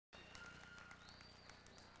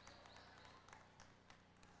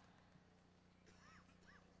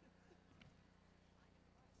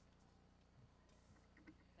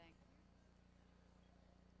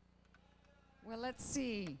Well, let's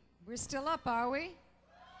see. We're still up, are we?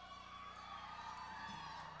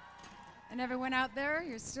 And everyone out there,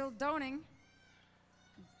 you're still donating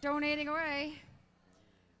away.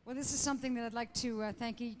 Well, this is something that I'd like to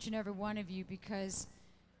thank each and every one of you, because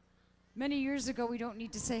many years ago, we don't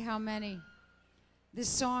need to say how many, this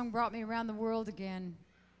song brought me around the world again.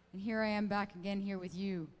 And here I am back again here with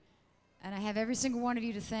you. And I have every single one of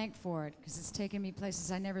you to thank for it, because it's taken me places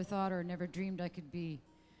I never thought or never dreamed I could be.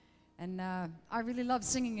 And I really love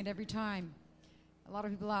singing it every time. A lot of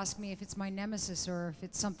people ask me if it's my nemesis or if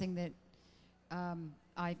it's something that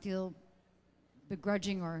I feel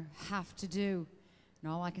begrudging or have to do.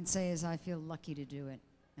 And all I can say is I feel lucky to do it.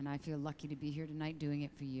 And I feel lucky to be here tonight doing it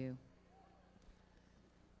for you.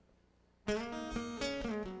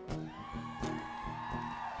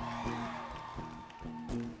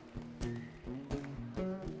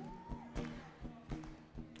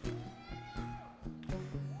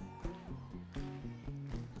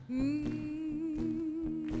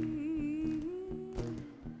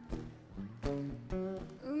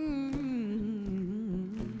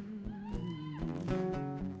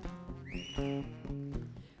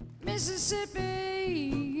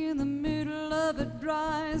 Mississippi in the middle of a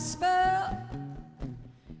dry spell.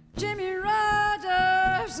 Jimmy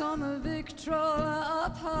Rogers on the Victrola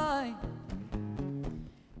up high.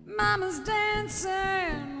 Mama's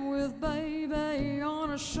dancing with baby on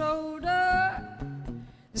her shoulder.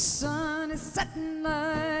 The sun is setting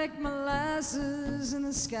like molasses in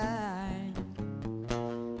the sky.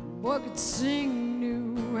 Boy could sing,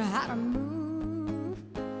 knew how to move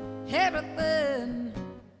everything.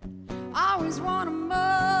 Always wanted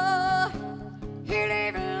more. He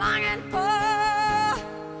leave longing for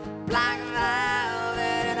black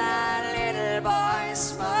velvet and that little boy's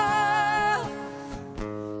smile.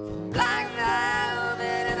 Black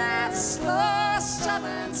velvet and that slow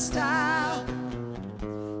southern style.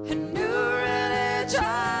 A new religion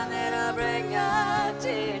that'll bring you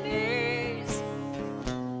to your knees.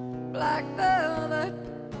 Black velvet,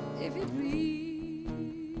 if you please.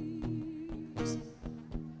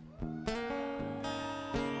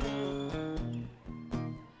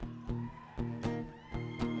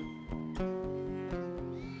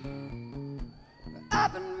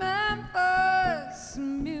 Up in Memphis,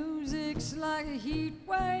 music's like a heat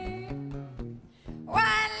wave.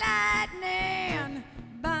 White lightning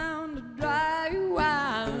bound to drive you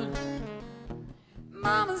wild.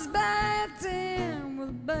 Mama's batting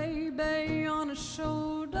with baby on her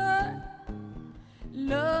shoulder.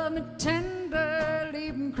 Love me tender,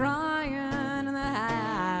 leave him crying in the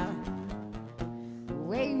house. The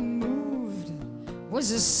way he moved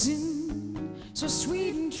was a sin, so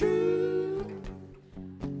sweet and true.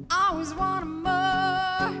 Always wanted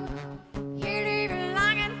more. He'd even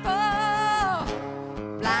longing for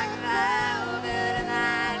black velvet and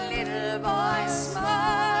that little boy's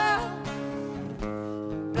smile.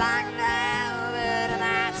 Black velvet and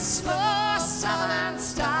that slow southern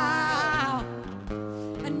style.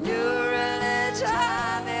 A new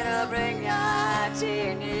religion that'll bring you to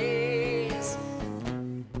your knees.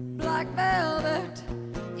 Black velvet,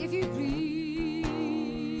 if you please.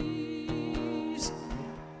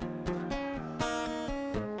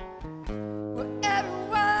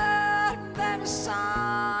 A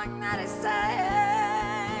song that he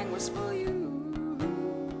sang was for you.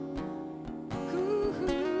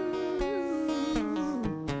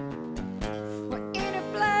 Well, in a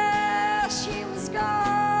flash he was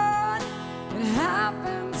gone. It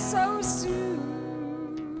happened so soon.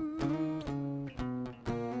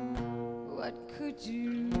 What could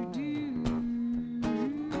you do?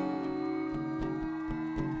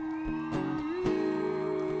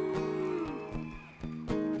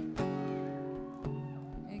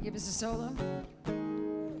 Give us a solo.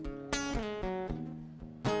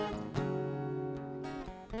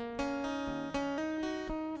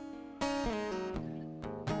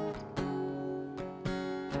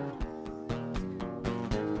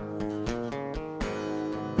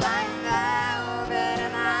 Black velvet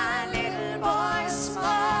and that little boy's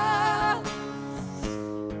smile.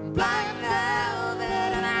 Black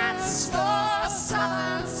velvet and that slow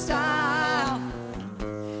southern style.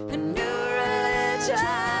 A new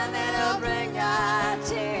religion that'll bring you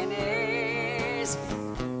to your knees.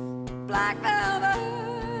 Black velvet.